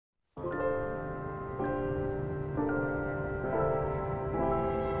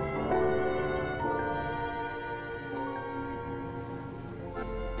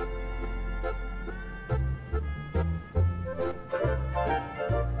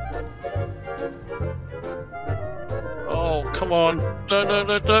come on.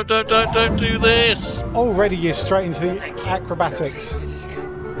 No, don't do this. Already you're straight into the acrobatics.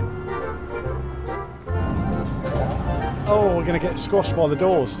 Oh, we're going to get squashed by the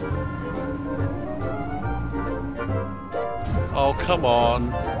doors. Oh, come on.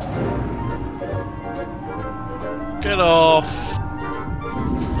 Get off.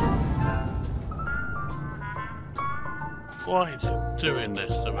 Why is it doing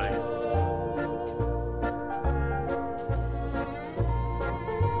this to me?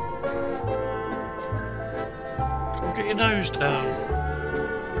 Come on, get your nose down.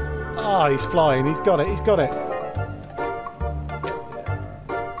 Ah, he's flying. He's got it. He's got it.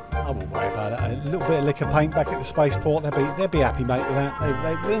 I won't worry about it. A little bit of liquor paint back at the spaceport. They'll be happy, mate, with that.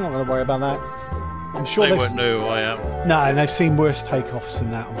 They're not going to worry about that. I'm sure They won't know who I am. No, and they've seen worse takeoffs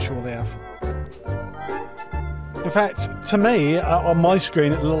than that. I'm sure they have. In fact, to me, on my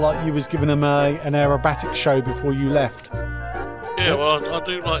screen, it looked like you was giving them an aerobatic show before you left. Yeah, well, I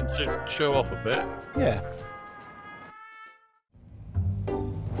do like to show off a bit. Yeah.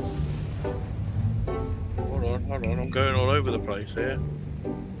 Hold on, I'm going all over the place here.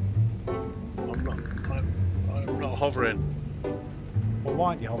 I'm not hovering. Well, why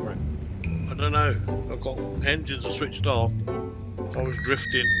aren't you hovering? I don't know. I've got engines are switched off. I was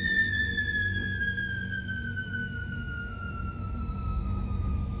drifting.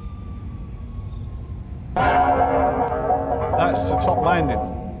 That's the top landing.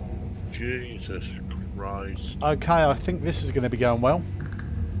 Jesus Christ. Okay, I think this is going to be going well.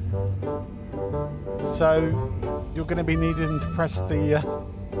 So, you're going to be needing to press the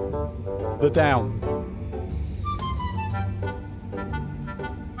down.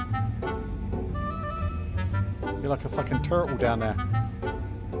 You're like a fucking turtle down there.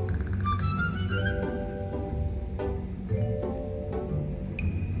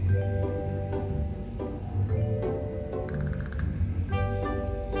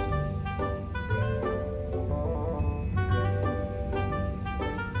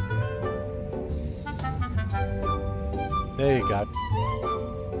 There you go.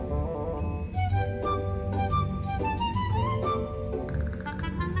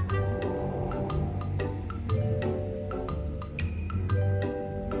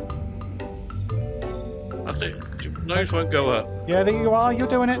 I think nose won't go up. Yeah, there you are. You're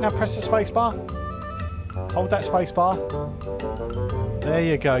doing it. Now press the space bar. Hold that space bar. There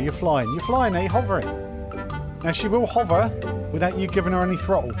you go. You're flying. You're flying. You're hovering. Now she will hover without you giving her any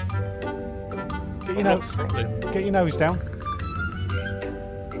throttle. Get your nose down.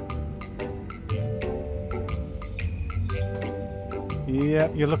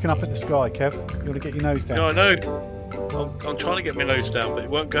 Yep, you're looking up at the sky, Kev. You want to get your nose down. No, I know. I'm trying to get my nose down, but it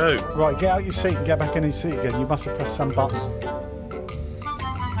won't go. Right, get out your seat and get back in your seat again. You must have pressed some button.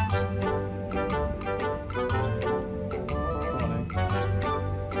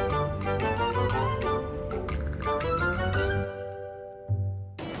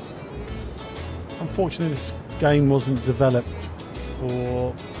 Unfortunately, this game wasn't developed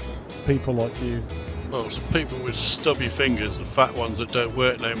for people like you. Well, some people with stubby fingers, the fat ones that don't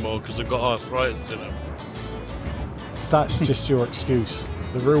work no more because they've got arthritis in them. That's just your excuse.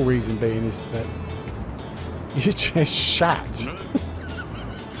 The real reason being is that you're just shat. No.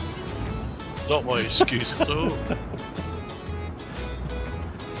 Not my excuse at all.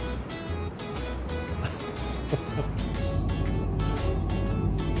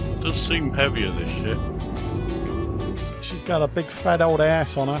 Does seem heavier, this shit. She's got a big fat old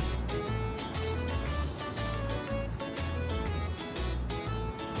ass on her.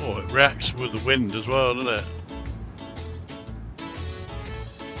 Oh, it reacts with the wind as well, doesn't it?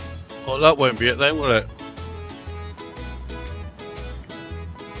 Oh, that won't be it then, will it?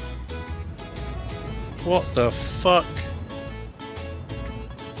 What the fuck?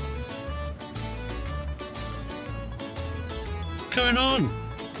 What's going on?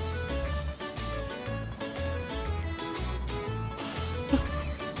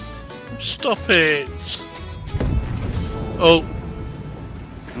 Stop it! Oh.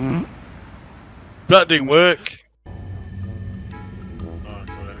 That didn't work. Oh,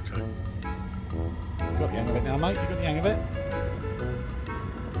 okay. You've got the hang of it now, mate. You've got the hang of it.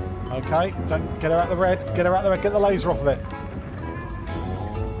 Okay, don't get her out the red. Get her out the red. Get the laser off of it.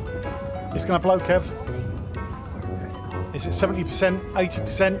 It's going to blow, Kev. Is it 70%?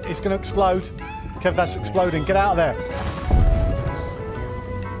 80%? It's going to explode. Kev, that's exploding. Get out of there.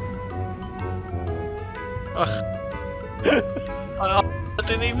 I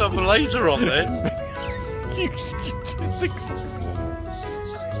didn't even have a laser on there. you just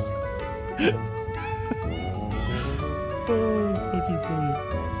Oh, fucking brilliant.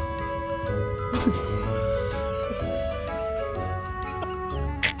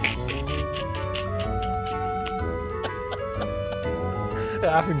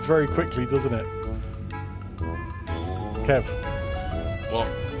 happens very quickly, doesn't it? Kev. What?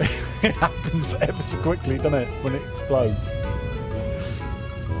 It happens ever so quickly, doesn't it, when it explodes?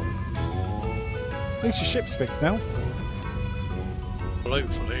 At least your ship's fixed now. Well,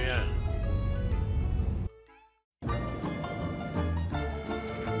 hopefully, yeah.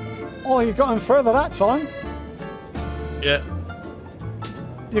 Oh, you got him further that time. Yeah.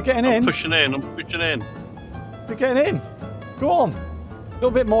 You're getting in. I'm pushing in. You're getting in. Go on. A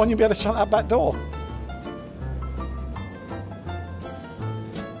little bit more and you'll be able to shut that back door.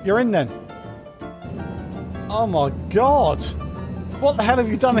 You're in then. Oh my god. What the hell have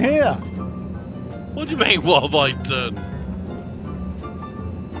you done here? What do you mean, what have I done?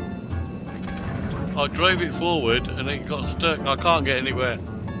 I drove it forward and it got stuck. I can't get anywhere.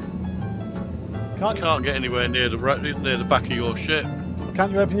 I can't get anywhere near the back of your ship.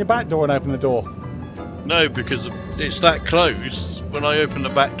 Can't you open your back door and open the door? No, because it's that close. When I open the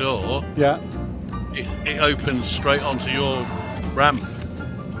back door, Yeah. it opens straight onto your ramp.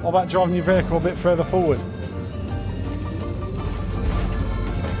 What about driving your vehicle a bit further forward?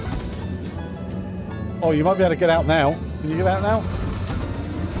 Oh, you might be able to get out now. Can you get out now?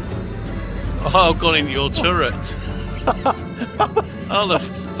 Oh, I've gone into your turret. How the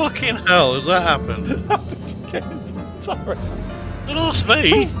fucking hell has that happened? How did you get into the turret? Don't ask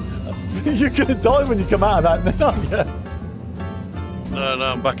me. You're going to die when you come out of that, aren't you? No,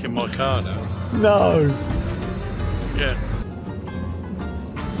 I'm back in my car now. No. Yeah.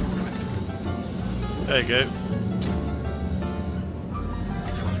 There you go.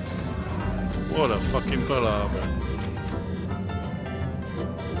 What a fucking palaver.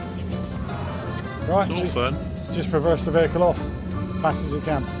 Right, It's all fun. just reverse the vehicle off fast as you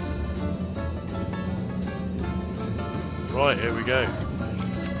can. Right, here we go.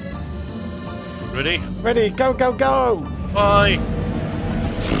 Ready? Ready, go, go, go! Bye!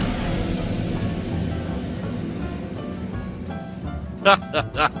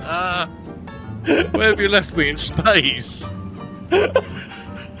 Where have you left me in space?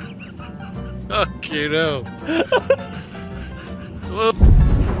 Fucking hell.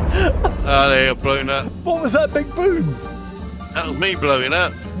 Ah, there you're blown up. What was that big boom? That was me blowing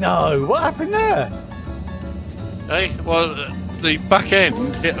up. No, what happened there? Hey, well, the back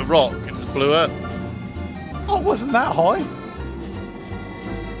end hit a rock and it blew up. Oh, it wasn't that high.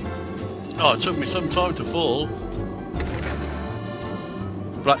 Oh, it took me some time to fall.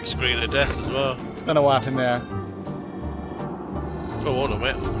 Black screen of death as well. Don't know what happened there. Oh, hold on,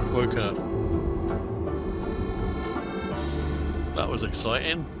 mate. I've woken up. That was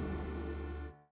exciting.